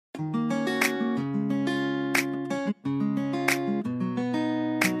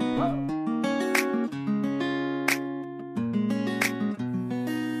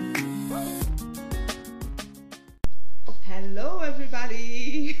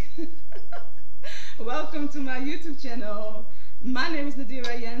welcome to my YouTube channel. My name is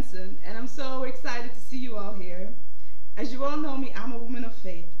Nadira Jensen, and I'm so excited to see you all here. As you all know me, I'm a woman of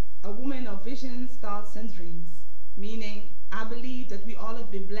faith, a woman of visions, thoughts, and dreams, meaning I believe that we all have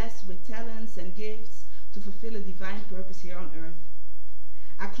been blessed with talents and gifts to fulfill a divine purpose here on earth.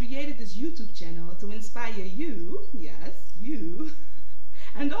 I created this YouTube channel to inspire you, yes, you,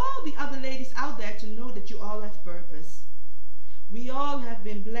 and all the other ladies out there to know that you all have purpose. We all have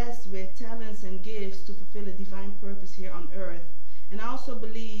been blessed with talents and gifts to fulfill a divine purpose here on earth. And I also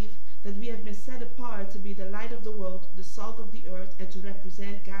believe that we have been set apart to be the light of the world, the salt of the earth, and to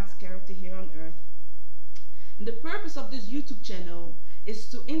represent God's character here on earth. And the purpose of this YouTube channel is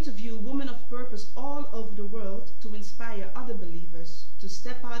to interview women of purpose all over the world to inspire other believers to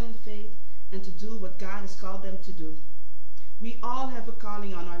step out in faith and to do what God has called them to do. We all have a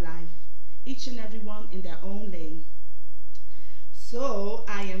calling on our life, each and every one in their own lane. So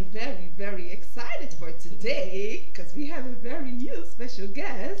I am very, very excited for today because we have a very new special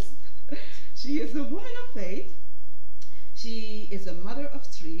guest. She is a woman of faith. She is a mother of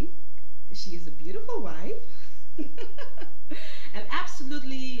 3. She is a beautiful wife and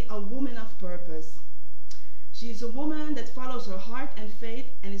absolutely a woman of purpose. She is a woman that follows her heart and faith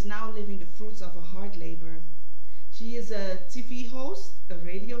and is now living the fruits of her hard labor. She is a TV host, a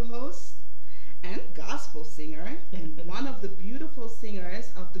radio host, and gospel singer, and one of the beautiful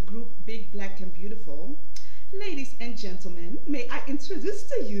singers of the group Big Black and Beautiful. Ladies and gentlemen, may I introduce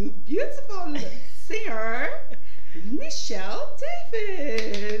to you beautiful singer Michelle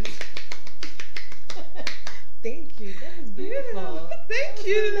David. Thank you. That was beautiful. Thank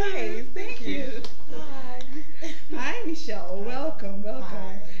you. So nice. Thank you. Hi. Hi, Michelle. Welcome. Welcome.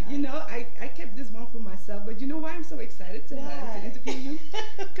 Hi. You know, I kept this one for myself, but you know why I'm so excited to interview you?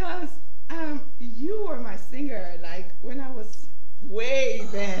 Because you were my singer, like when I was way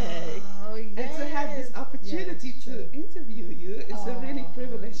back. Oh, yes. And to have this opportunity to interview you is a really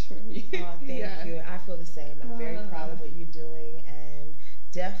privilege for me. Oh, thank you. I feel the same. I'm very proud of what you're doing, and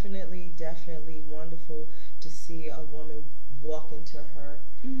definitely wonderful to see a woman walk into her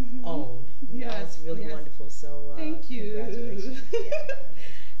own. It's really wonderful. So thank you. Congratulations.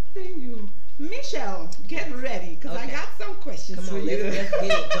 Thank you. Michelle, get ready because I got some questions for you. Let's get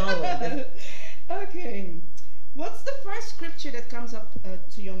it going. Okay. What's the first scripture that comes up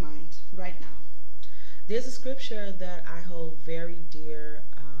to your mind right now? There's a scripture that I hold very dear.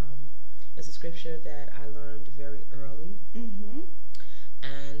 It's a scripture that I learned very early.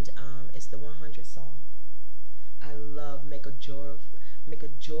 And it's the 100 Psalm. I love make a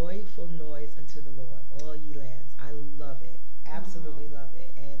joyful noise unto the Lord, all ye lands. I love it. Absolutely love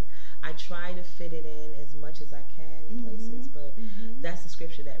it. And I try to fit it in as much as I can in places, but that's the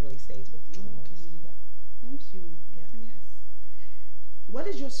scripture that really stays with you the most. Yeah. Thank you. Yeah. Yes. What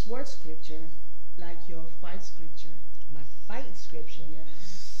is your sword scripture? Like your fight scripture? My fight scripture?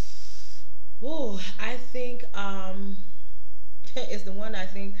 Yes. Oh, I think it's the one I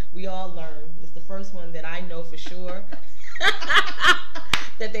think we all learned. It's the first one that I know for sure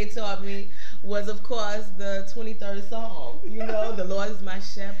that they taught me was, of course, the 23rd Psalm. You know, the Lord is my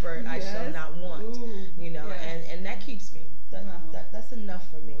shepherd, I shall not want. Ooh, you know, and that keeps me. That's enough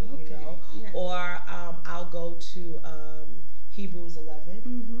for me, you know. Yes. Or I'll go to Hebrews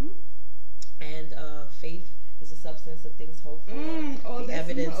 11, and faith is the substance of things hoped for, the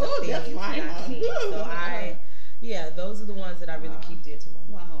evidence of things not seen. So those are the ones that I really keep dear to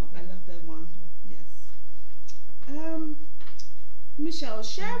my heart. Wow, I love that one. Yes. Michelle,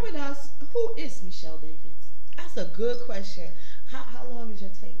 share with us, who is Michelle David? That's a good question. How long is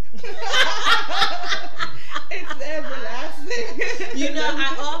your tape? It's everlasting. You know,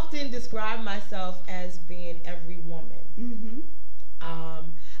 I often describe myself as being every woman.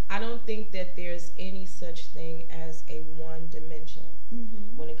 I don't think that there's any such thing as a one dimension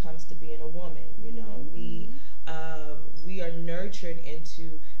when it comes to being a woman. You know, we are nurtured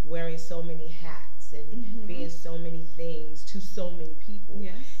into wearing so many hats and being so many things to so many people.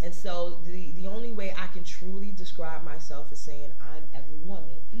 Yes. And so the only way I can truly describe myself is saying I'm every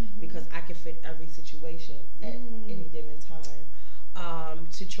woman, because I can fit every situation at any given time.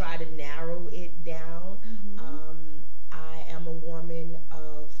 To try to narrow it down, I am a woman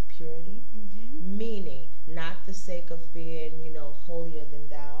of purity, meaning not the sake of being, you know, holier than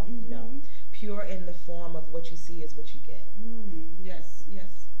thou. No, pure in the form of what you see is what you get. Yes, yes.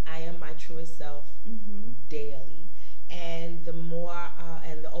 I am my truest self daily, and the more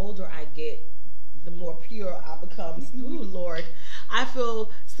and the older I get, the more pure I become. Ooh, Lord, I feel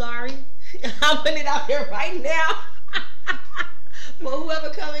sorry. I'm putting it out here right now for whoever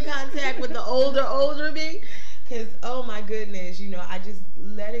come in contact with the older me, Cause oh my goodness, I just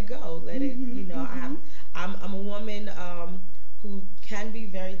let it go, let it. I'm a woman who can be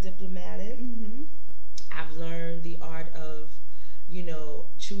very diplomatic. I've learned the art of,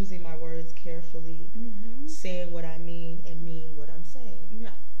 choosing my words carefully, saying what I mean and mean what I'm saying.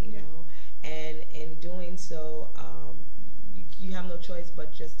 You know, and in doing so, you have no choice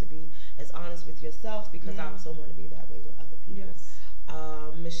but just to be as honest with yourself, because I also want to be that way with other people.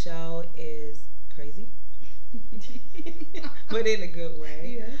 Michelle is crazy, but in a good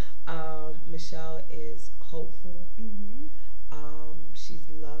way. Michelle is hopeful. She's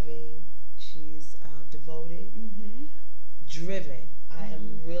loving. She's devoted, driven. I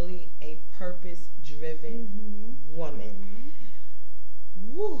am really a purpose-driven woman.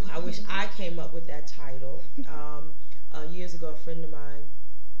 Woo, I wish I came up with that title. Years ago, a friend of mine,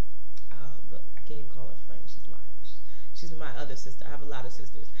 I can't even call her a friend, she's my other sister. I have a lot of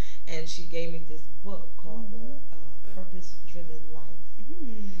sisters. And she gave me this book called The Purpose-Driven Life.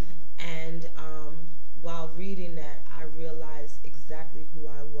 And while reading that, I realized exactly who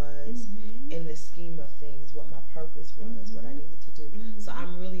I was in the scheme of things, what my purpose was, what I needed to do. So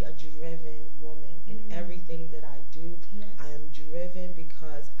I'm really a driven woman in everything that I do. I am driven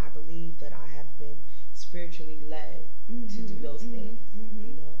because I believe that I have been spiritually led to do those things.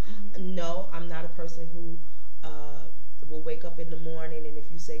 No, I'm not a person who will wake up in the morning and if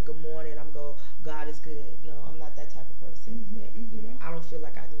you say good morning, I'm go, God is good. No, I'm not that type of person. I don't feel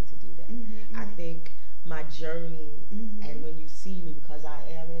like I need to do that. I think my journey, and when you see me, because I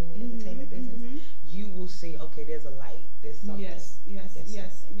am in the entertainment business, you will see, okay, there's a light, there's something. Yes.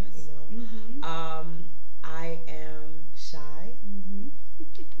 I am shy.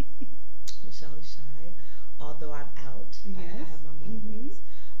 Michelle is shy, although I'm out. I have my moments.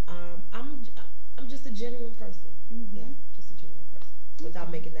 I'm just a genuine person. Yeah, just a genuine person. Without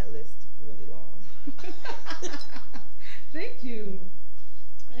making that list really long. Thank you.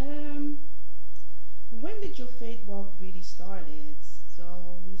 When did your faith walk really started? So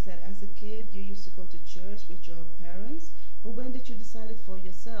you said as a kid you used to go to church with your parents, but when did you decide for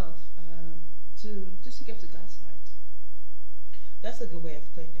yourself to seek after God's heart? That's a good way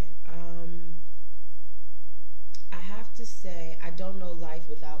of putting it. I have to say I don't know life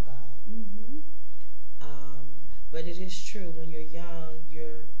without God. But it is true, when you're young,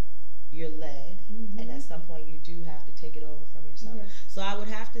 you're led, and at some point you do have to take it over from yourself. So I would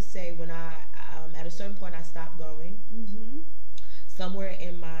have to say when I at a certain point I stopped going. Somewhere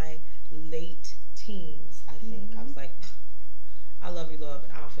in my late teens, I think I was like, I love you, Lord,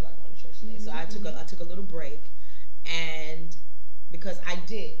 but I don't feel like going to church today. So I took a little break, and because I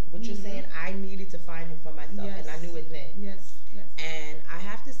did what you're saying, I needed to find Him for myself, and I knew it then. And I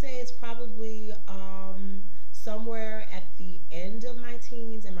have to say it's probably somewhere at the end of my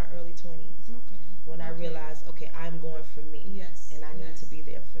teens and my early 20s when I realized, okay, I'm going for me, and I need to be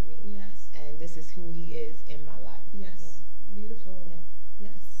there for me, and this is who He is in my life. Beautiful.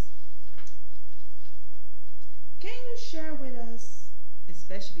 Can you share with us,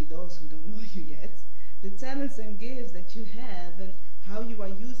 especially those who don't know you yet, the talents and gifts that you have and how you are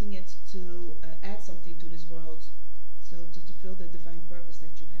using it to add something to this world, so to fulfill the divine purpose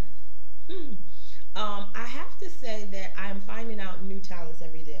that you have? I have to say that I'm finding out new talents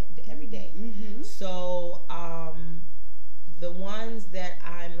every day. So the ones that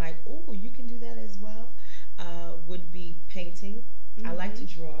I'm like, oh, you can do that as well, would be painting. I like to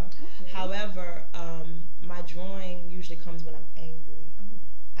draw. However, my drawing usually comes when I'm angry.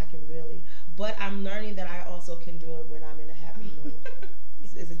 I can really, but I'm learning that I also can do it when I'm in a happy mood.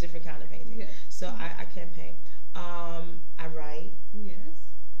 It's a different kind of painting. So I can paint. I write.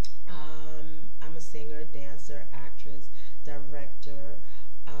 I'm a singer, dancer, actress, director.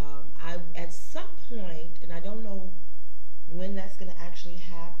 At some point, and I don't know when that's going to actually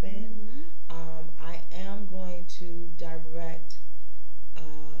happen, I am going to direct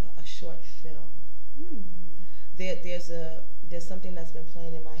a short film. There's something that's been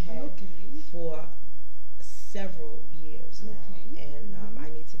playing in my head for several years now, and I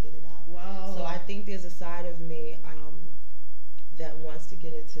need to get it out. So I think there's a side of me that wants to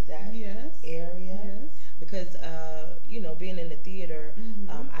get into that area, because being in the theater,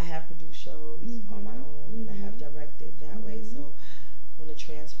 I have produced shows on my own, and I have directed that way, so I want to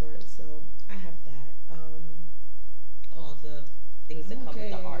transfer it. So I have that, all the things that come with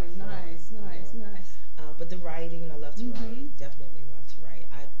the art form. Nice. But the writing, I love to write. Definitely love to write.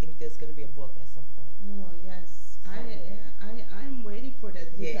 I think there's going to be a book at some point. Oh yes, I'm waiting for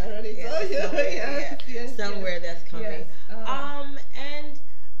that book already. Somewhere that's coming. And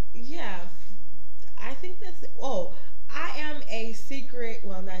I think that's. Oh, I am a secret.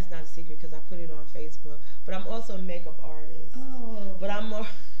 Well, not that's not a secret because I put it on Facebook. But I'm also a makeup artist. Oh. But I'm more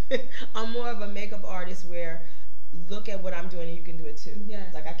I'm more of a makeup artist where look at what I'm doing and you can do it too.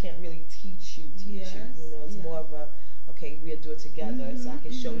 Yes. Like I can't really teach you. Yes. You know, it's more of a okay, we'll do it together so I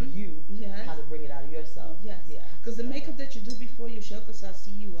can show you how to bring it out of yourself. Yes. Yeah. Because the makeup that you do before your show, because I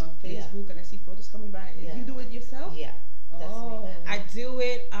see you on Facebook and I see photos coming by. Yeah. You do it yourself? Yeah. That's me. I do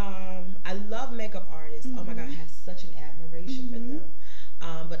it. I love makeup artists. Oh my God, I have such an admiration for them.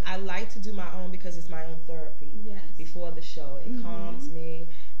 But I like to do my own because it's my own therapy. Yes. Before the show, it calms me,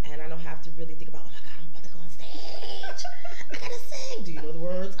 and I don't have to really think about. Oh my God, I'm about to go on stage. I gotta sing. Do you know the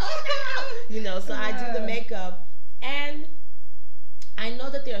words? Oh no. You know. So I do the makeup, and I know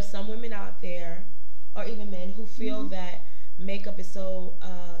that there are some women out there, or even men, who feel that makeup is so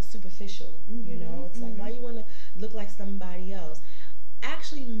superficial. You know, it's like, why you want to look like somebody else?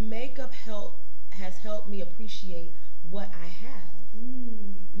 Actually, makeup has helped me appreciate what I have.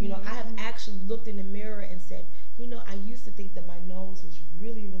 You know, I have actually looked in the mirror and said, you know, I used to think that my nose was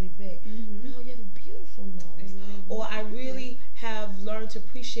really, really big. No, you have a beautiful nose. Or I really have learned to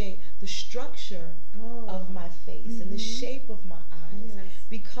appreciate the structure of my face and the shape of my eyes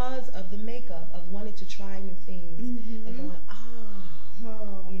because of the makeup, of wanting to try new things and going,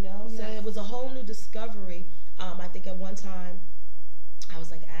 you know. So it was a whole new discovery. I think at one time I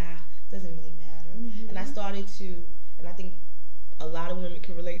was like, it doesn't really matter. And I started to, and I think a lot of women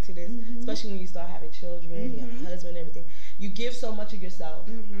can relate to this, especially when you start having children, you have a husband and everything. You give so much of yourself,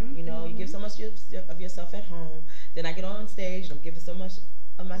 you know, you give so much of yourself at home. Then I get on stage and I'm giving so much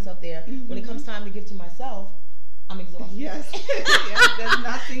of myself there. When it comes time to give to myself, I'm exhausted. Yes, there's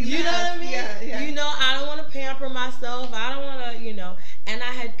nothing. You know what I mean? You know, I don't want to pamper myself. I don't want to, you know. And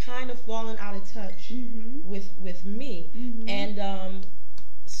I had kind of fallen out of touch with me, and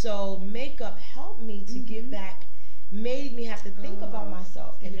so makeup helped me to get back. Made me have to think about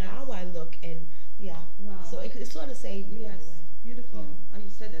myself and how I look, and so it sort of saved me in a way. Beautiful. Oh, you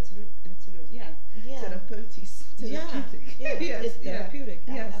said that therapeutic. It's therapeutic.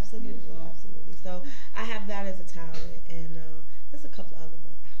 Yes, absolutely, absolutely. So I have that as a talent, and there's a couple other,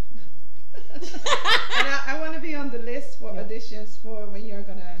 but and I want to be on the list for auditions for when you're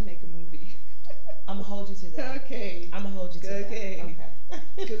gonna make a movie. I'm gonna hold you to that. Okay. I'm gonna hold you to that. Okay.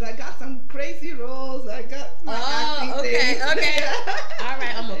 Because I got some crazy roles. I got my acting things. Okay. All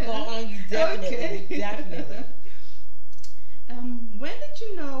right, I'm gonna call on you definitely. Definitely. When did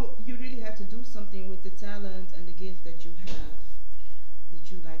you know you really had to do something with the talent and the gift that you have?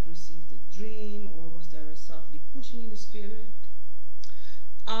 Did you like receive the dream, or was there a softly pushing in the spirit?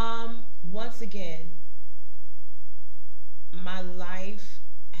 Once again, my life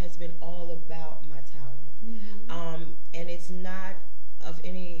has been all about my talent. And it's not of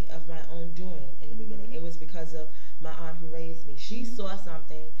any of my own doing in the beginning. It was because of my aunt who raised me. She saw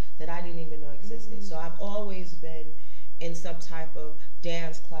something that I didn't even know existed. So I've always been in some type of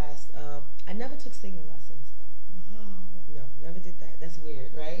dance class. I never took singing lessons though. Wow. No, never did that. That's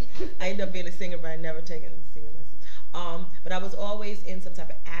weird, right? I ended up being a singer, but I never taken singing lessons. But I was always in some type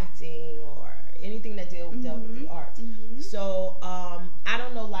of acting or anything that dealt with the arts. So I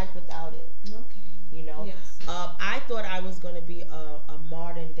don't know life without it. Okay. You know, I thought I was going to be a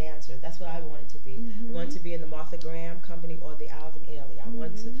modern dancer. That's what I wanted to be. I wanted to be in the Martha Graham Company or the Alvin Ailey. I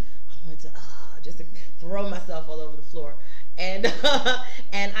wanted to just to throw myself all over the floor, and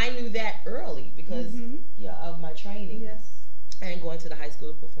and I knew that early because of my training and going to the High School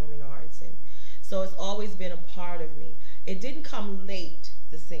of Performing Arts, and so it's always been a part of me. It didn't come late,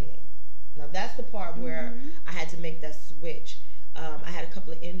 the singing. Now that's the part where I had to make that switch. I had a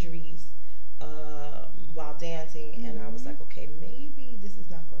couple of injuries while dancing, and I was like, okay, maybe this is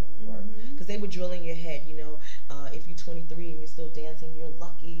not going to work, because they were drilling your head, you know, if you're 23 and you're still dancing, you're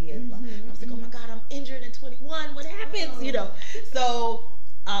lucky, and I was like, oh my God, I'm injured at 21, what happens, you know? So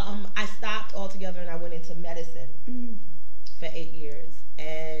I stopped altogether and I went into medicine for 8 years,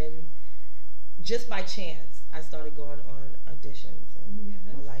 and just by chance I started going on auditions, and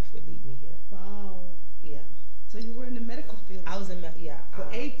my life would lead me here. Wow. Yeah. So you were in the medical field? I was in for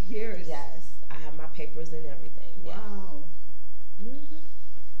 8 years. Yes. I have my papers and everything. Wow.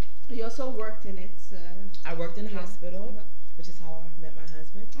 You also worked in it. I worked in a hospital, which is how I met my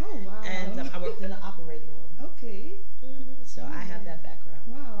husband. Oh, wow. And I worked in the operating room. Okay. So I have that background.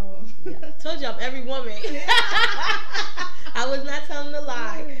 Wow. Yeah. Told you I'm every woman. I was not telling a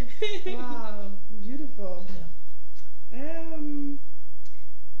lie. Wow. Beautiful. Yeah.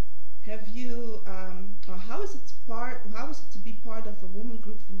 Have you, or how is it to be part of a woman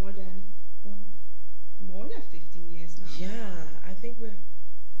group for more than 15 years now? Yeah, I think we're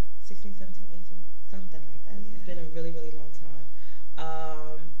 16, 17, 18, something like that. It's been a really, really long time.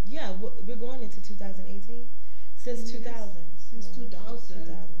 we're going into 2018. Since 2000. Since 2000.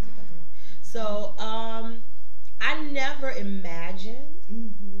 2000. So I never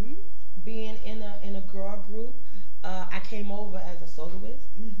imagined being in a girl group. I came over as a soloist,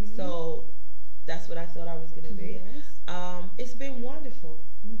 so that's what I thought I was gonna be. Yes. It's been wonderful.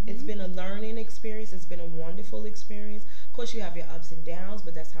 It's been a learning experience. It's been a wonderful experience. Of course, you have your ups and downs,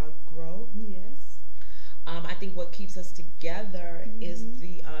 but that's how you grow. Yes. I think what keeps us together is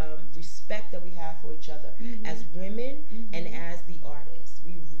the respect that we have for each other as women and as the artists.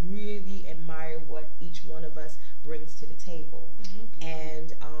 We really admire what each one of us brings to the table,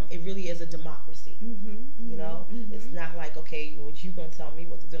 and it really is a democracy. You know, it's not like, okay, well, you gonna tell me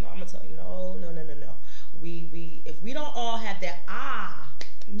what to do? No, I'm gonna tell you. No. We if we don't all have that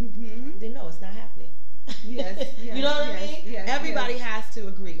then no, it's not happening. Yes. You know what I mean? Yes, everybody has to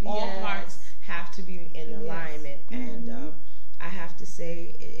agree. All parts have to be in alignment, and I have to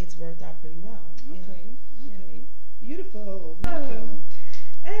say it's worked out pretty well. Okay. Beautiful.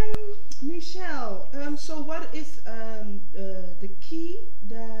 Michelle, so what is the key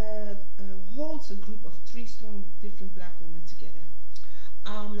that holds a group of 3 strong different black women together?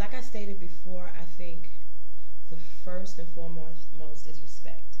 Like I stated before, I think the first and foremost is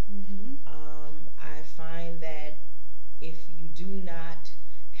respect. I find that if you do not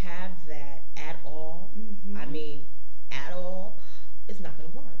have that at all, I mean at all, it's not going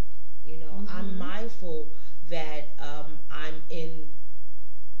to work. You know, I'm mindful that I'm in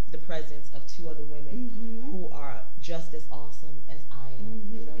the presence of 2 other women who are just as awesome as I am.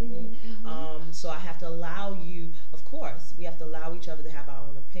 You know what I mean? So I have to allow you, of course, we have to allow each other to have our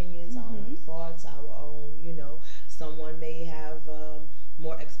own opinions, our own thoughts, our own, you know, someone may have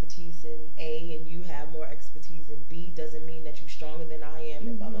more expertise in A and you have more expertise in B. Doesn't mean that you're stronger than I am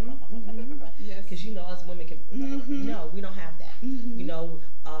and blah, blah, blah, blah, blah, blah, blah. Because you know us women can, no, we don't have that. You know,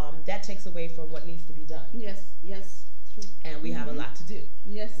 that takes away from what needs to be done. Yes. True. And we have a lot to do.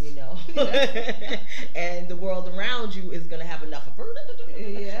 Yes. You know. And the world around you is going to have enough of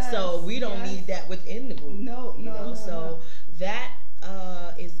so we don't need that within the group. So that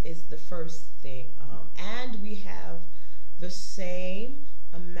is the first thing. And we have the same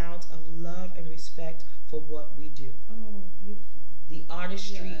amount of love and respect for what we do. Oh, beautiful. The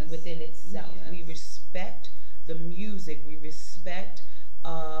artistry within itself. We respect the music. We respect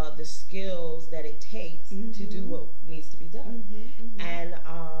the skills that it takes to do what needs to be done. And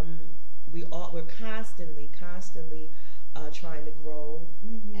we're constantly trying to grow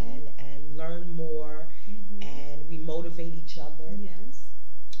and learn more, and we motivate each other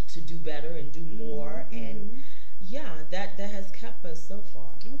to do better and do more, and that has kept us so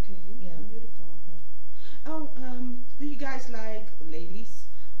far. Beautiful. Do you guys, like, ladies,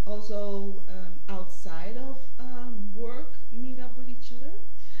 also outside of work meet up with each other?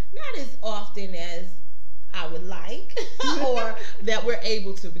 Not as often as I would like or that we're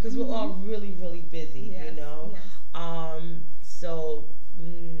able to, because we're all really, really busy, you know. So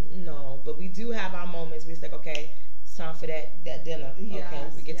no, but we do have our moments where it's like, okay, it's time for that dinner. Okay,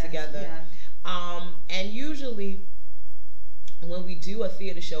 we get together. And usually when we do a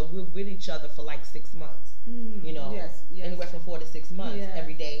theater show, we're with each other for like 6 months. You know, anywhere from 4 to 6 months,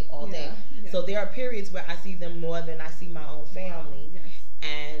 every day, all day. So there are periods where I see them more than I see my own family.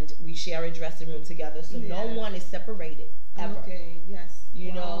 And we share a dressing room together, so no one is separated ever.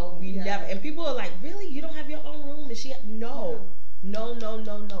 You know, we never. And people are like, "Really? You don't have your own room?" And no.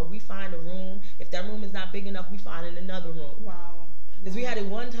 We find a room. If that room is not big enough, we find in another room. Wow. Because we had it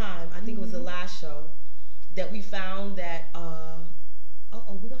one time. I think it was the last show that we found that.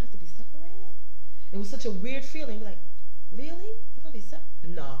 We're gonna have to be separated. It was such a weird feeling. We're like, really? We're gonna be separated?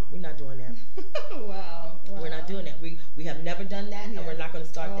 No, we're not doing that. Wow. We're not doing that. We have never done that, and we're not going to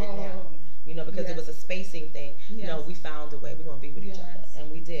start that now. You know, because it was a spacing thing. No, we found a way. We're going to be with each other,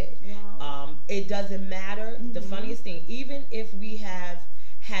 and we did. Wow. It doesn't matter. The funniest thing, even if we have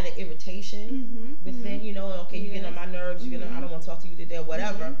had an irritation within, you know, okay, you get on my nerves, you get on, I don't want to talk to you today,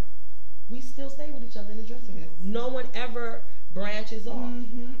 whatever. We still stay with each other in the dressing room. No one ever branches off.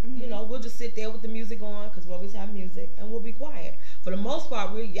 You know, we'll just sit there with the music on, because we always have music, and we'll be quiet. For the most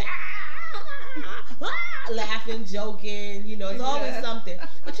part, we're laughing, joking, you know, it's always something.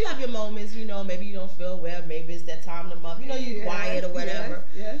 But you have your moments, you know, maybe you don't feel well, maybe it's that time of the month, you know, you're quiet or whatever.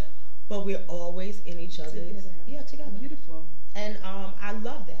 But we're always in each other's together. Beautiful. And I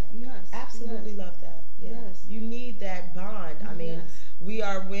love that. Absolutely love that. You need that bond. I mean, we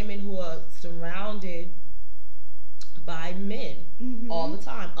are women who are surrounded by men all the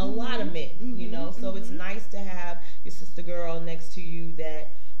time, a lot of men, you know, so it's nice to have your sister girl next to you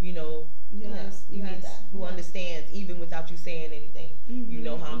that you know, yes, you need that. Who understands even without you saying anything. You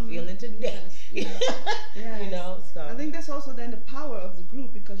know how I'm feeling today. Yes. You know, so I think that's also then the power of the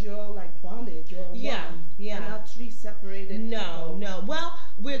group, because you're all like bonded. You're one. You're not three separated. No. Well,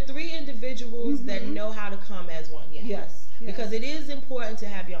 we're three individuals that know how to come as one. Yes. Because it is important to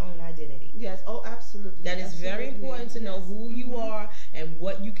have your own identity. Yes. Oh, absolutely. That is very important to know who you are and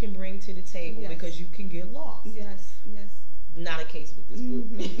what you can bring to the table, because you can get lost. Yes. Not a case with this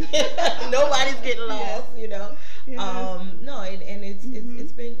group. Nobody's getting lost, you know. No, and it's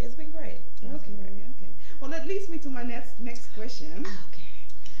been great. Okay. Well, that leads me to my next question.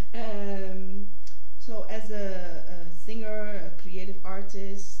 Okay. So as a singer, a creative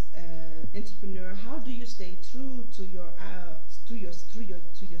artist, entrepreneur, how do you stay true to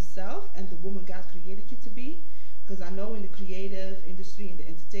yourself and the woman God created you to be? Because I know in the creative industry, in the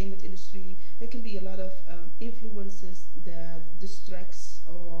entertainment industry, there can be a lot of influences that distracts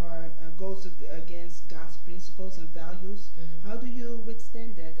or goes against God's principles and values. How do you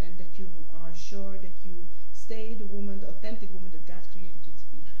withstand that, and that you are sure that you stay the woman, the authentic woman that God created you to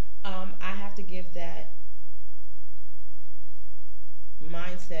be? I have to give that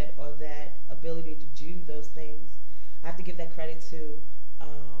mindset or that ability to do those things. I have to give that credit to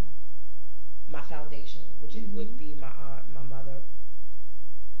my foundation, which it would be my aunt, my mother,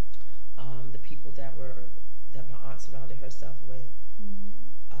 the people that my aunt surrounded herself with.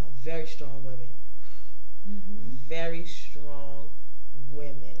 Very strong women. Very strong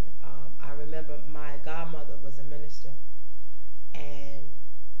women. I remember my godmother was a minister, and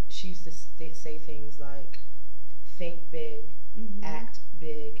she used to say things like, think big, act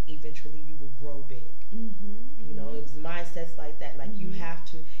big, eventually you will grow big. You know, it was mindsets like that. Like you have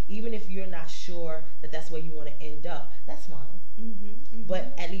to, even if you're not sure that that's where you want to end up, that's fine.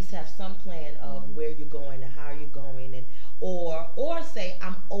 But at least have some plan of where you're going and how you're going, and or say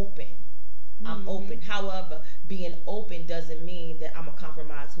I'm open. I'm open. However, being open doesn't mean that I'm gonna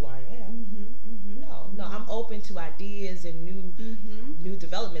compromise who I am. No, I'm open to ideas and new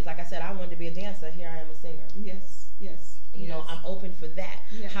developments. Like I said, I wanted to be a dancer. Here I am a singer. Yes. You know, I'm open for that.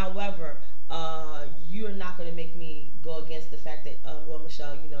 However, you're not going to make me go against the fact that, well,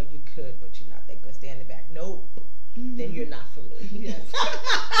 Michelle, you know, you could, but you're not that good. Stay in the back. Nope. Then you're not for me.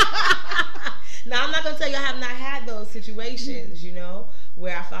 Now, I'm not going to tell you I have not had those situations, you know,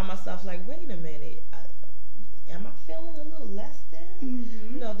 where I found myself like, wait a minute, am I feeling a little less than?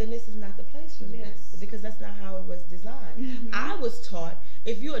 No, then this is not the place for me. Because that's not how it was designed. I was taught,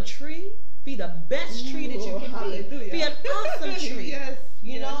 if you're a tree, be the best tree that you can be. Be an awesome tree.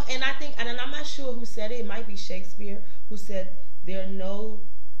 You know, and I think, and I'm not sure who said it. It might be Shakespeare who said there are no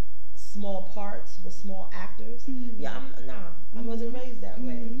small parts with small actors. I wasn't raised that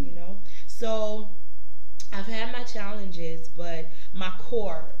way, you know. So I've had my challenges, but my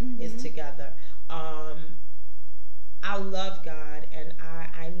core is together. I love God, and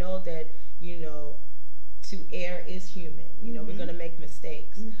I know that, you know, to err is human. You know, we're going to make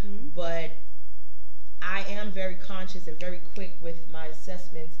mistakes. But I am very conscious and very quick with my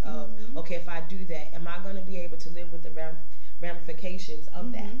assessments of, okay, if I do that, am I going to be able to live with the ramifications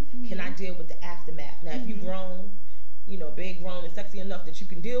of that? Can I deal with the aftermath? Now, if you've grown, you know, big, grown, and sexy enough that you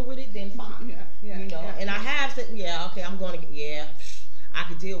can deal with it, then fine. You know, and I have said, okay, I'm going to, I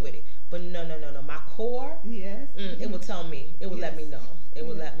could deal with it. But no. My core, it will tell me. It will let me know. It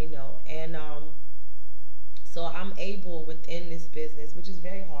will let me know. And so I'm able within this business, which is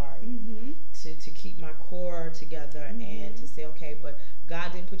very hard, to keep my core together and to say, okay, but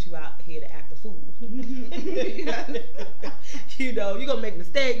God didn't put you out here to act a fool. You know, you're going to make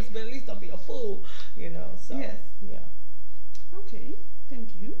mistakes, but at least don't be a fool, you know. So, Okay,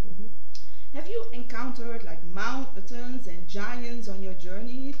 thank you. Have you encountered like mountains and giants on your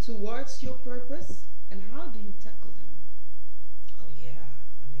journey towards your purpose, and how do you tackle them? Oh yeah,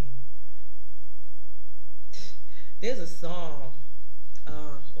 I mean, there's a song.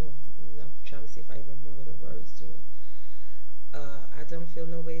 I'm trying to see if I even remember the words to it. I don't feel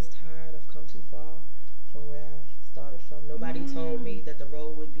no ways tired. I've come too far from where I started from. Nobody told me that the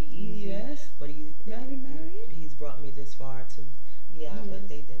road would be easy. But he's brought me this far to. But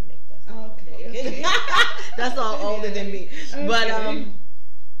they didn't make that song. Okay. That's all older than me. But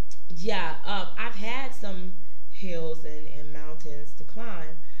I've had some hills and mountains to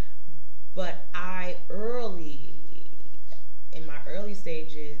climb, but in my early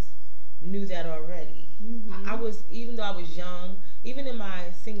stages, knew that already. Even though I was young, even in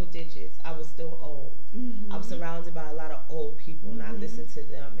my single digits, I was still old. I was surrounded by a lot of old people, and I listened to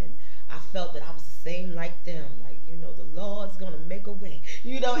them, and I felt that I was the same like them. Like, you know, the Lord's gonna make a way.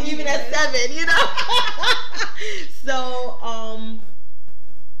 You know, even at 7, you know. So,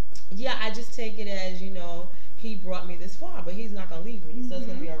 Yeah, I just take it as, he brought me this far, but he's not going to leave me, so it's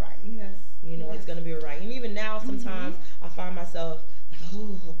going to be all right. Yes. It's going to be all right. And even now, sometimes I find myself like,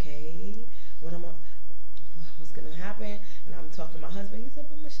 oh, okay, what's going to happen? And I'm talking to my husband. He said,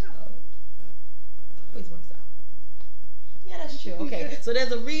 but Michelle, it always works out. Yeah, that's true. Okay, so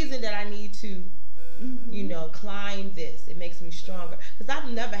there's a reason that I need to, climb this. It makes me stronger. Because I've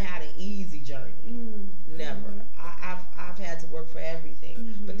never had an easy journey. Never. I've had to work for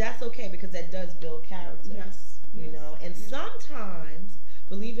everything. But that's okay, because that does build character. Yes. And sometimes,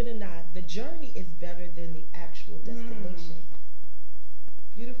 believe it or not, the journey is better than the actual destination.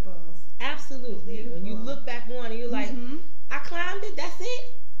 Beautiful. Absolutely. Beautiful. When you look back on it, you're like, I climbed it, that's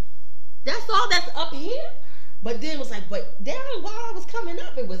it? That's all that's up here? But then it was like, but down while I was coming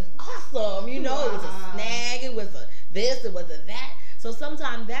up, it was awesome. It was a snag, it was a this, it was a that. So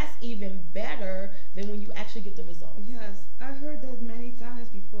sometimes that's even better than when you actually get the results. Yes, I heard that many times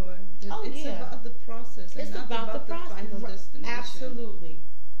before. It's about the process. It's not about the process. Final destination. Absolutely.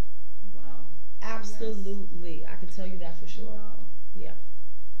 Wow. Absolutely. Yes. I can tell you that for sure. Wow. Yeah.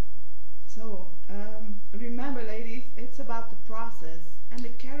 So, remember, ladies, it's about the process and the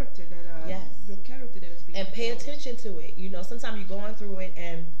character that your character that is being and pay attention to it. Sometimes you're going through it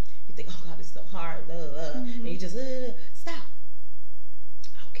and you think, oh God, it's so hard, and you just stop.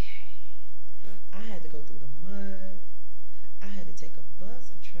 Okay, I had to go through the mud. I had to take a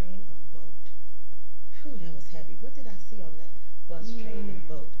bus, a train, a boat. Whew, that was heavy. What did I see on that bus, train, and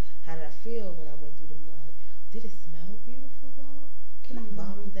boat? How did I feel when I went through the mud? Did it smell beautiful though? Can I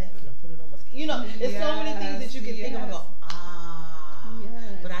bottle that? Can I put it on my skin? There's so many things that you can think of and go,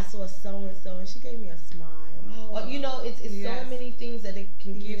 but I saw so-and-so and she gave me a smile. Or, it's so many things that it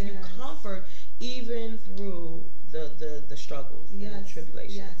can give you comfort even through the struggles and the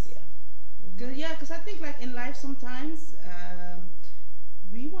tribulations. Because I think like in life sometimes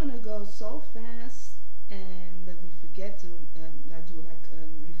we want to go so fast and that we forget to do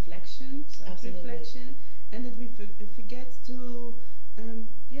reflection, self-reflection, and that we forget to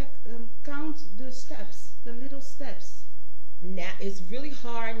count the steps, the little steps. Now it's really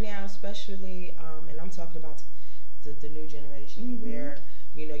hard now, especially, and I'm talking about the new generation, where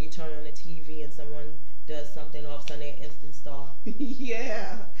you turn on the TV and someone does something, all of a sudden they're an instant star.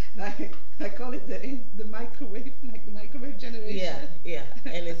 I call it the microwave, like the microwave generation.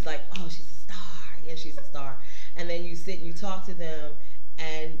 And it's like, oh, she's a star. Yeah, she's a star. And then you sit and you talk to them,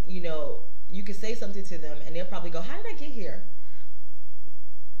 and you can say something to them, and they'll probably go, how did I get here?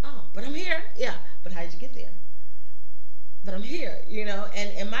 Oh, but I'm here. Yeah, but how did you get there? But I'm here,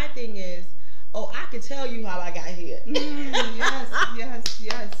 and my thing is, I can tell you how I got here. Yes.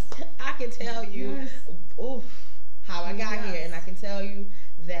 I can tell you how I got here, and I can tell you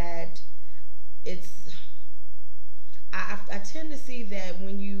that I tend to see that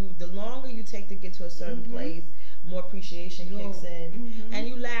when the longer you take to get to a certain place, more appreciation kicks in, and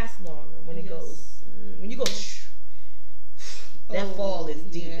you last longer when it goes, when you go, that fall is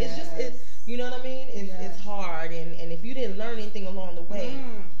deep. It's you know what I mean? It's hard, and if you didn't learn anything along the way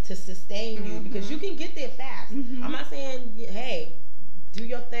to sustain you, because you can get there fast. I'm not saying, hey, do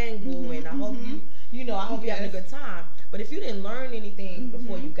your thing, boo, and I hope I hope you're having a good time. But if you didn't learn anything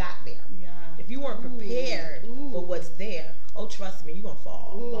before you got there, if you weren't prepared for what's there, trust me, you're gonna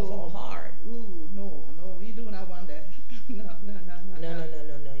fall. You're gonna fall hard. No, we do not want that. No.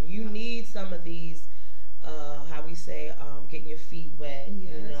 You need some of these. How we say, getting your feet wet, and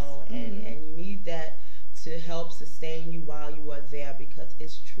you need that to help sustain you while you are there, because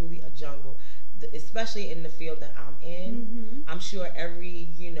it's truly a jungle, especially in the field that I'm in. I'm sure every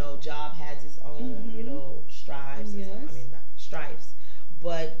job has its own strives. Not strifes,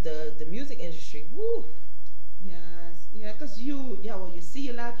 but the music industry, woo. Because you see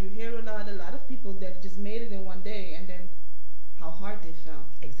a lot, you hear a lot of people that just made it in one day, and then how hard they felt.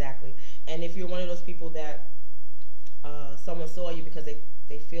 Exactly. And if you're one of those people that someone saw you because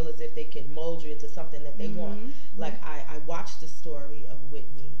they feel as if they can mold you into something that they want. Like I watched the story of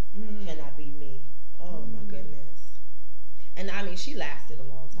Whitney, Can I Be Me? Oh my goodness. And I mean, she lasted a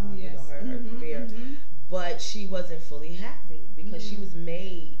long time, her career. But she wasn't fully happy because she was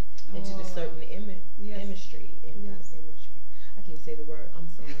made into this certain imagery. I can't say the word, I'm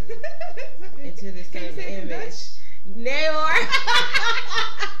sorry. Okay. Into this certain image. Nayor.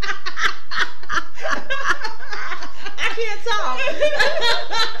 I can't talk.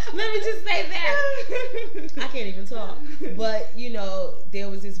 Let me just say that. I can't even talk. But, there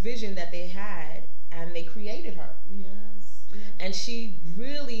was this vision that they had, and they created her. Yes. And she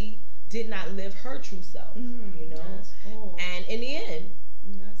really did not live her true self, And in the end,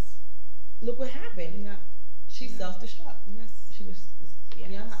 look what happened. She self-destruct. Yes. She was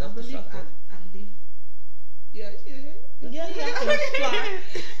self-destructive. I believe. Yeah.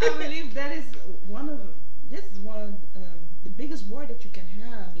 I believe that is one of the biggest war that you can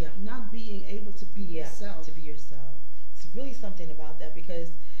have. Yeah. Not being able to be yourself. To be yourself. It's really something about that, because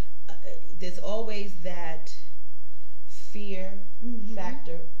there's always that fear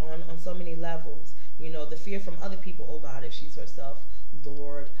factor on so many levels. You know, the fear from other people. Oh God, if she's herself,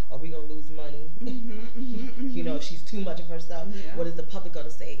 Lord, are we gonna lose money? You know, if she's too much of herself, what is the public gonna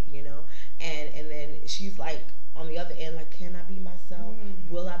say? You know, and then she's like on the other end, like, can I be myself?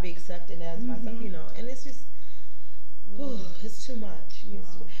 Will I be accepted as myself? You know, and it's just, it's too much.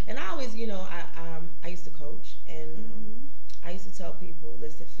 And I always, you know, I used to coach, and I used to tell people,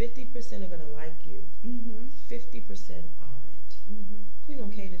 listen, 50% are gonna like you, 50% aren't. Who you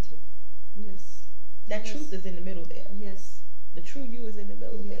gonna cater to? Yes. That truth is in the middle there. Yes. The true you is in the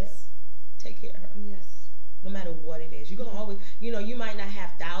middle there. Take care of her. Yes. No matter what it is. You're going to always, you know, you might not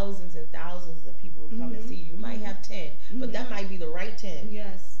have thousands and thousands of people who come and see you. You might have 10, but that might be the right 10.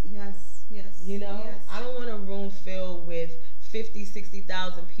 Yes. You know, I don't want a room filled with 50,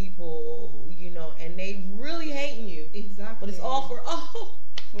 60,000 people, you know, and they really hating you. Exactly. But it's all for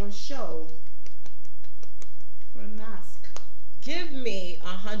a show. For a mask. Give me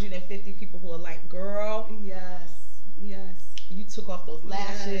 150 people who are like, girl. Yes. You took off those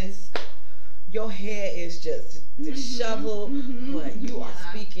lashes. Your hair is just disheveled, but you are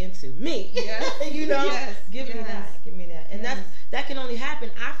speaking to me. Yes. You know, give me that, and that can only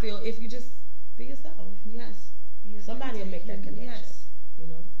happen, I feel, if you just be yourself. Yes. Somebody will make that connection. Yes. You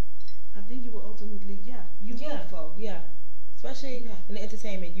know, I think you will ultimately, you will fall. Yeah, especially in the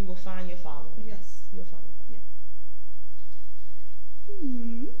entertainment, you will find your following. Yes, you'll find your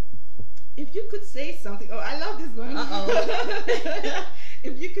following. If you could say something, I love this one.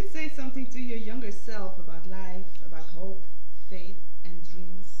 If you could say something to your younger self about life, about hope, faith, and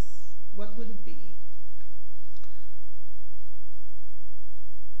dreams, what would it be?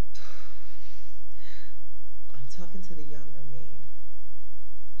 I'm talking to the younger me.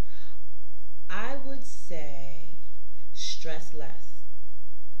 I would say stress less.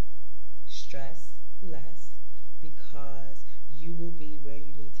 Stress less, because you will be where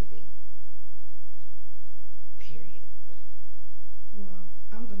you need to be. Period. Wow,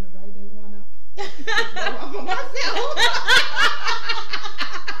 I'm gonna write that one up. For myself.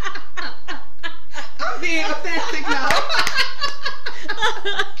 I'm being authentic now.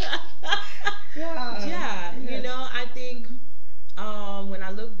 Yeah, you know, I think when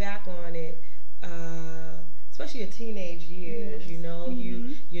I look back on it, especially your teenage years, you know,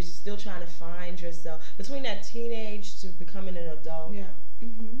 you're still trying to find yourself between that teenage to becoming an adult.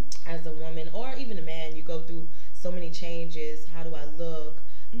 As a woman or even a man, you go through so many changes. How do I look?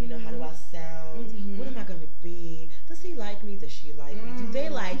 You know, how do I sound? What am I going to be? Does he like me? Does she like me? Do they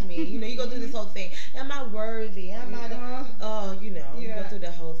like me? You know, you go through this whole thing. Am I worthy? Am I you know, you go through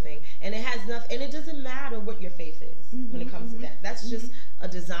the whole thing. And it has nothing, and it doesn't matter what your faith is when it comes to that. That's just a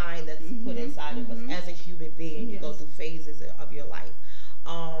design that's put inside of us as a human being. You go through phases of your life.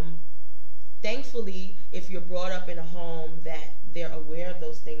 Thankfully, if you're brought up in a home that they're aware of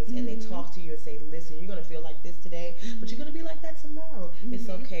those things and they talk to you and say, listen, you're going to feel like this today, but you're going to be like that tomorrow. It's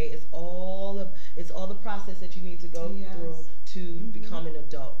okay. It's all the process that you need to go through to become an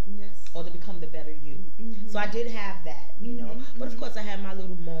adult or to become the better you. So I did have that, you know, but of course I had my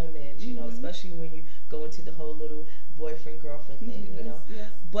little moments, you know, especially when you go into the whole little boyfriend, girlfriend thing, you know.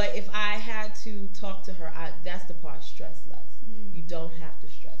 But if I had to talk to her, that's the part, stress less. You don't have to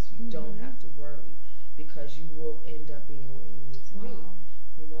stress. You don't have to worry, because you will end up being where you need to be,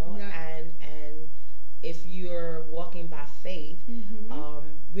 you know. And if you're walking by faith,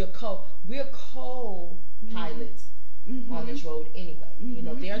 we're co-pilots on this road anyway. You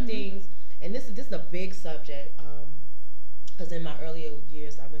know, there are things, and this is a big subject, because in my earlier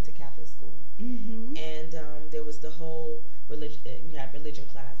years I went to Catholic school, and there was the whole religion. We had religion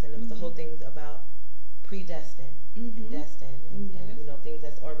class, and there was the whole thing about predestined and destined, and you know, things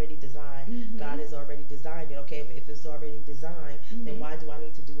that's already designed. God has already designed it. Okay, if it's already designed, then why do I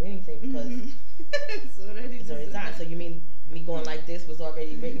need to do anything? Because it's already designed. So you mean me going like this was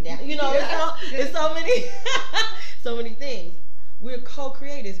already written down? You know, it's so many so many things. We're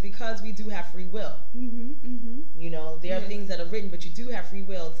co-creators because we do have free will. You know, there are things that are written, but you do have free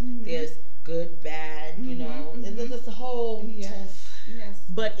will. There's good, bad, you know, there's a whole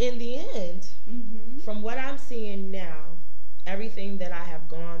but in the end, from what I'm seeing now, everything that I have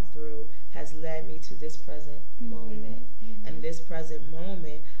gone through has led me to this present moment. And this present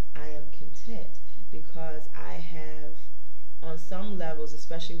moment, I am content, because I have, on some levels,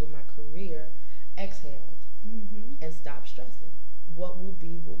 especially with my career, exhaled. and stop stressing. What will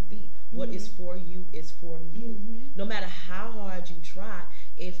be will be. What is for you is for you. No matter how hard you try,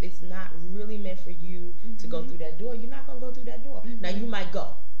 if it's not really meant for you to go through that door, you're not going to go through that door. Now you might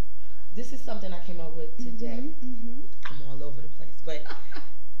go. This is something I came up with today. I'm all over the place, but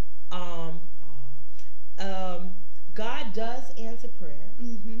God does answer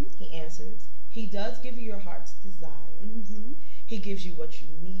prayers. He answers. He does give you your heart's desires. He gives you what you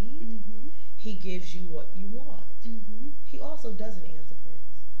need. He gives you what you want. He also doesn't answer prayers.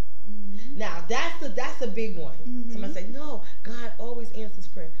 Now that's a big one. Somebody say, no, God always answers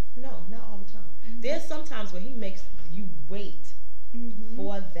prayer. No, not all the time. There's sometimes where he makes you wait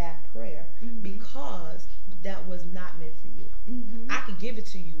for that prayer because that was not meant for you. I could give it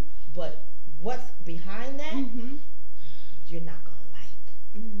to you, but what's behind that, you're not gonna like.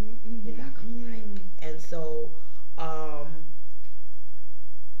 You're not gonna like. And so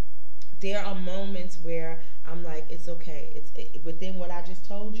there are moments where I'm like, it's okay. It's within what I just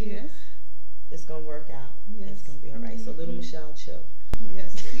told you. Yes. It's gonna work out. Yes. It's gonna be all right. So little Michelle, chill.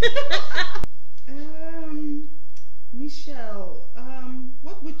 Yes. Michelle,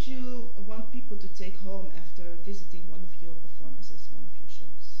 what would you want people to take home after visiting one of your performances, one of your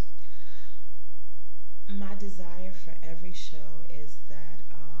shows? My desire for every show is that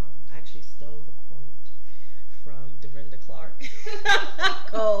I actually stole the quote from Dorinda Clark.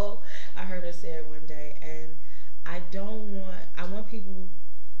 Cole, I heard her say it one day, and I want people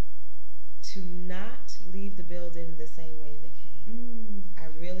to not leave the building the same way they came. I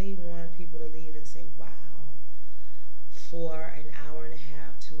really want people to leave and say, wow, for an hour and a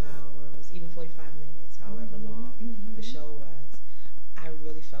half, 2 hours, even 45 minutes, however long the show was, I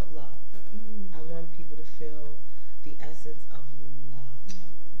really felt love. I want people to feel the essence of love.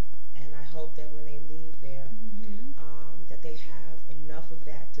 And I hope that when they leave there, that they have enough of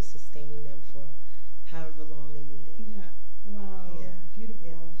that to sustain them for however long they need it. Yeah. Wow. Yeah. Beautiful.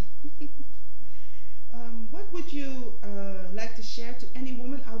 Yeah. What would you like to share to any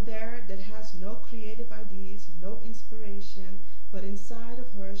woman out there that has no creative ideas, no inspiration, but inside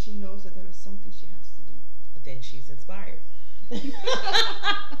of her she knows that there is something she has to do? Then she's inspired.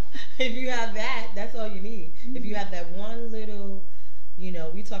 If you have that, that's all you need. If you have that one little,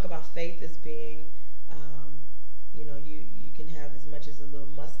 we talk about faith as being, you can have as much as a little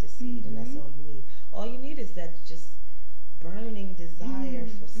mustard seed, and that's all you need. All you need is that just burning desire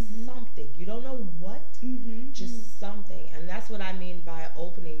for something. You don't know what, just something. And that's what I mean by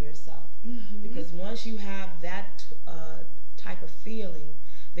opening yourself. Because once you have that type of feeling,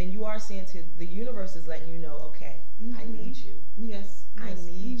 then you are saying to the universe is letting you know, okay, I need you. Yes. I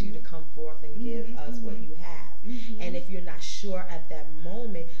need you to come forth and give us what you have. And if you're not sure at that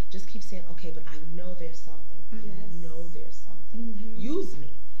moment, just keep saying, okay, but I know there's something. I know there's something. Use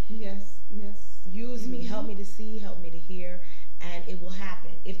me. Yes. Use me. Help me to see, help me to hear, and it will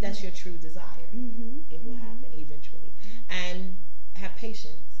happen. If that's your true desire, it will happen eventually. And have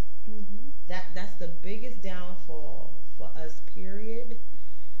patience. That's the biggest downfall for us, period,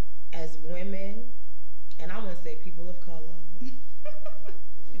 as women, and I want to say people of color.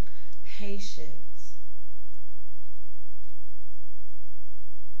 Patience.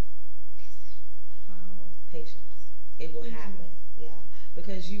 Wow. Patience. It will happen. Yeah.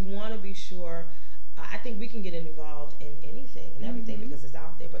 Because you want to be sure. I think we can get involved in anything and everything because it's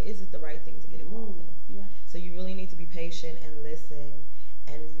out there, but is it the right thing to get involved in? Yeah. So you really need to be patient and listen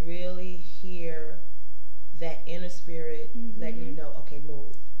and really hear that inner spirit letting you know, okay,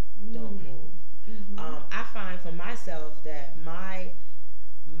 move. Don't move. I find for myself that my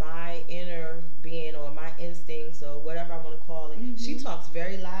inner being or my instincts or whatever I want to call it, she talks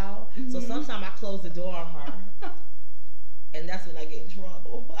very loud. So sometimes I close the door on her. And that's when I get in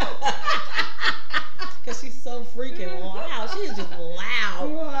trouble. Because she's so freaking loud. She's just loud.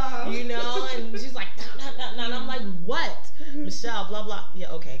 Wow. And she's like, nah. And I'm like, what? Michelle, blah, blah.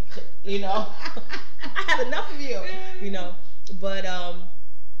 Yeah, okay. I have enough of you.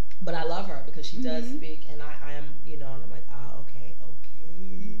 But I love her because she does speak. And I am, and I'm like, okay.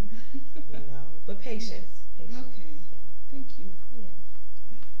 But patience. Patience. Okay. Yeah. Thank you. Yeah.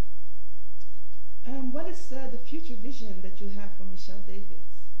 What is the future vision that you have for Michelle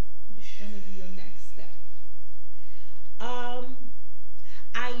Davids? What is going to be your next step?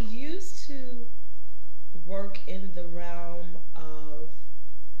 I used to work in the realm of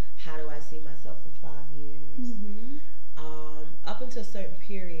how do I see myself in 5 years. Up until a certain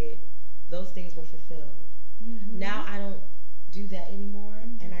period, those things were fulfilled. Now I don't do that anymore,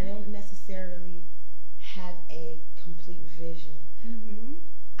 and I don't necessarily have a complete vision.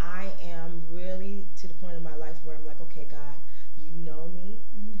 I am really to the point in my life where I'm like, okay, God, you know me.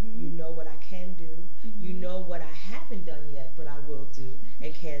 You know what I can do. You know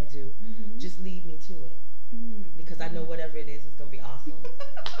can do. Just lead me to it. Because I know whatever it is, it's going to be awesome.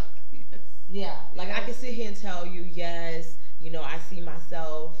 Yes. Yeah. Like, I can sit here and tell you, yes, you know, I see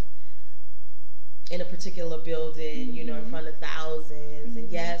myself in a particular building, you know, in front of thousands. And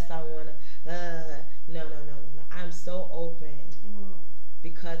yes, I want to, no. I'm so open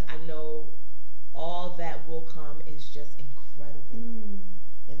because I know all that will come is just incredible.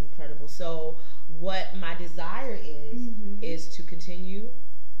 Incredible. So what my desire is to continue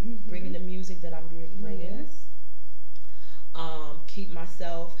bringing the music that I'm bringing. Yes. Keep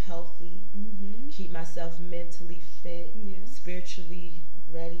myself healthy. Keep myself mentally fit. Yes. Spiritually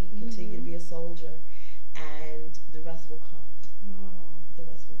ready. Continue to be a soldier, and the rest will come. Wow. The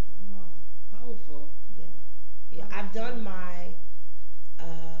rest will come. Wow. Powerful. Yeah. Powerful. I've done my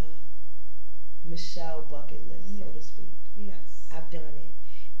Michelle bucket list, so to speak. Yes. I've done it.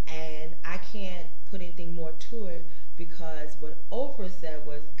 And I can't put anything more to it because what Oprah said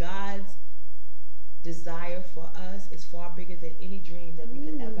was God's desire for us is far bigger than any dream that we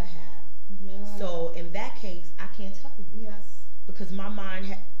could ever have. Yeah. So in that case, I can't tell you. Yes. Because my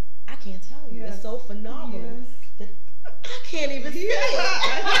mind, I can't tell you. It's so phenomenal that I can't even say it.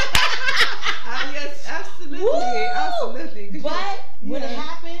 Yes, absolutely. Woo! Absolutely. But when it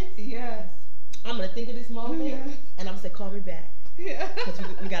happens, I'm going to think of this moment and I'm going to say, call me back. Yeah. Because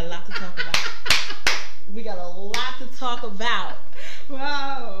we got a lot to talk about. We got a lot to talk about.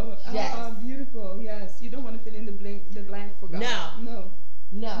 Wow. Yes. Beautiful. Yes. You don't want to fill in the blank for God. No.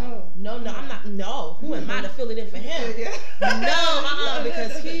 I'm not. No. Who am I to fill it in for him? No.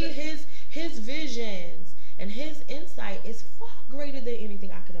 Because his visions and his insight is far greater than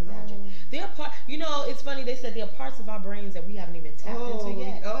anything I could imagine. There are it's funny. They said there are parts of our brains that we haven't even tapped into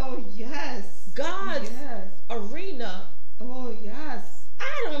yet. Oh yes. God's arena. Oh yes.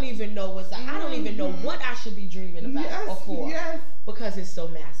 I don't even know I don't even know what I should be dreaming about or for. Yes. Because it's so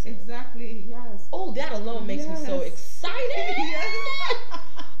massive. Exactly. Yes. Oh, that alone makes me so excited.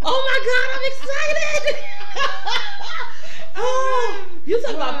 Oh my God, I'm excited. Oh, you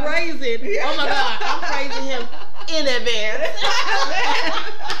talk about praising. Oh my God, I'm praising him in advance.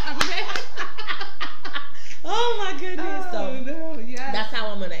 Oh my goodness. That's how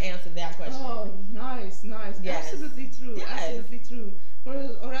I'm going to answer that question. Oh, nice. Yes. Absolutely true. Yes. Absolutely true.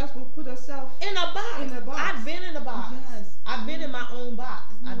 Or else we'll put ourselves in a box. I've been in a box. Yes. I've been in my own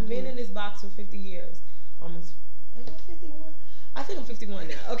box. I've been in this box for 50 years. Almost. Am I 51? I think I'm 51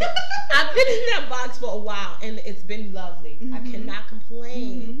 now. Okay. I've been in that box for a while and it's been lovely. I cannot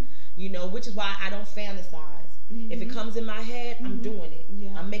complain, which is why I don't fantasize. If it comes in my head, I'm doing it.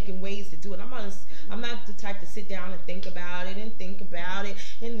 Yeah. I'm making ways to do it. I'm not the type to sit down and think about it.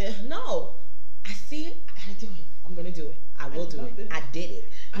 No. I see it, I gotta do it. I'm gonna do it. I will do it. I did it.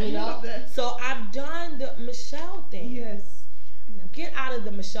 I love that. So I've done the Michelle thing. Yes. Get out of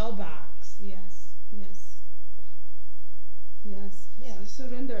the Michelle box. Yes. Yeah. So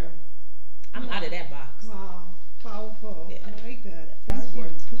surrender. I'm out of that box. Wow. Powerful. Yeah. I like that.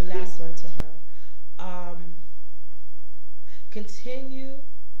 The last one to her. Continue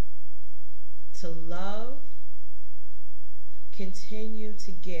to love. Continue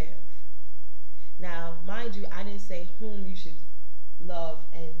to give. Now, mind you, I didn't say whom you should love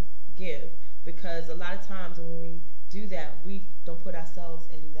and give, because a lot of times when we do that, we don't put ourselves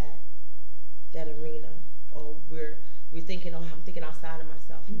in that arena, or we're thinking, oh, I'm thinking outside of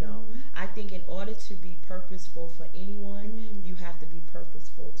myself. No, I think in order to be purposeful for anyone, you have to be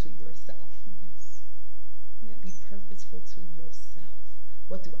purposeful to yourself. Yes. Be purposeful to yourself.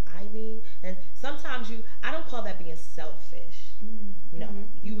 What do I need? And sometimes I don't call that being selfish. No,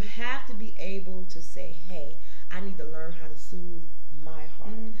 you have to be able to say, hey, I need to learn how to soothe my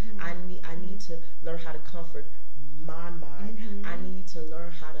heart. I need to learn how to comfort my mind. I need to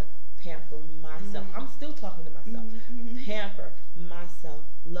learn how to pamper myself. I'm still talking to myself. Pamper myself.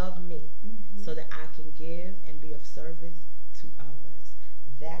 Love me so that I can give and be of service to others.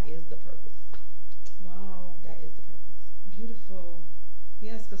 That is the purpose. Wow. That is the purpose. Beautiful.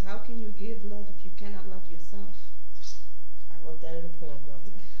 Yes, because how can you give love if you cannot love yourself? I wrote that in a poem one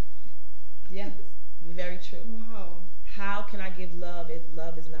time. Yeah, very true. Wow. How can I give love if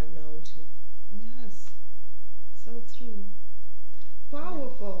love is not known to? Yes, so true.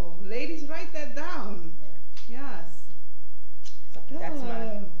 Powerful. Yeah. Ladies, write that down. Yeah. Yes. So that's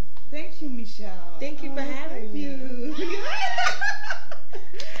my... Thank you, Michelle. Thank you for having me. You.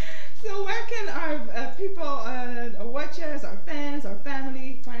 So where can our people, our watchers, our fans, our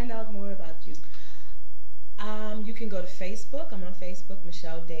family find out more about you? You can go to Facebook. I'm on Facebook,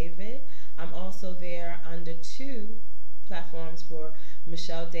 Michelle David. I'm also there under 2 platforms for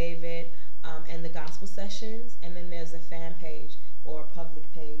Michelle David and the Gospel Sessions. And then there's a fan page, or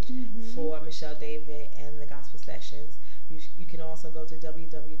public page for Michelle David and the Gospel Sessions. You can also go to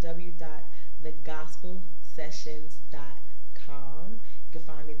www.thegospelsessions.com. You can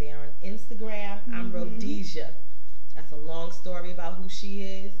find me there on Instagram. I'm Rhodesia. That's a long story about who she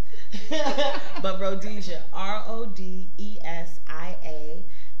is. But Rhodesia, RODESIA,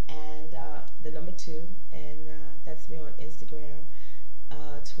 and the number 2. And that's me on Instagram.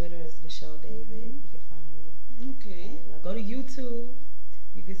 Twitter is Michelle David. You can find me. Okay. And go to YouTube.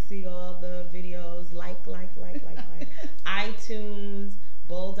 You can see all the videos. Like. iTunes,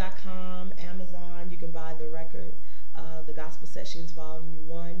 Bowl.com, Amazon. You can buy the record, The Gospel Sessions Volume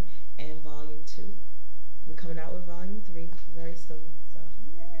 1 and Volume 2. We're coming out with Volume 3 very soon. So,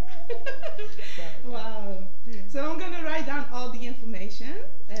 wow. Yeah. So I'm gonna write down all the information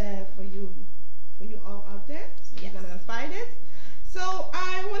for you all out there. So yes. I'm gonna find it. So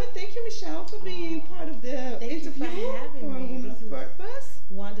I want to thank you, Michelle, for being part of the interview for A Woman of Purpose.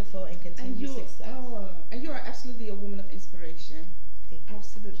 Wonderful and continued success. And you are absolutely a woman of inspiration. Thank you.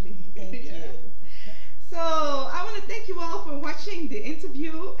 Absolutely. Thank you. So I want to thank you all for watching the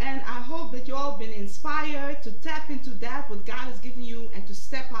interview, and I hope that you all been inspired to tap into that what God has given you and to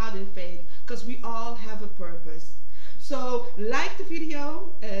step out in faith, because we all have a purpose. So like the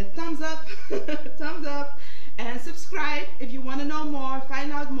video, thumbs up, thumbs up, and subscribe if you want to know more, find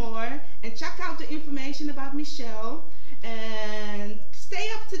out more, and check out the information about Michelle, and stay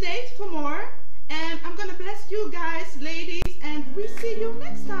up to date for more. And I'm gonna bless you guys, ladies, and we see you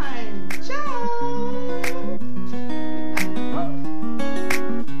next time. Ciao.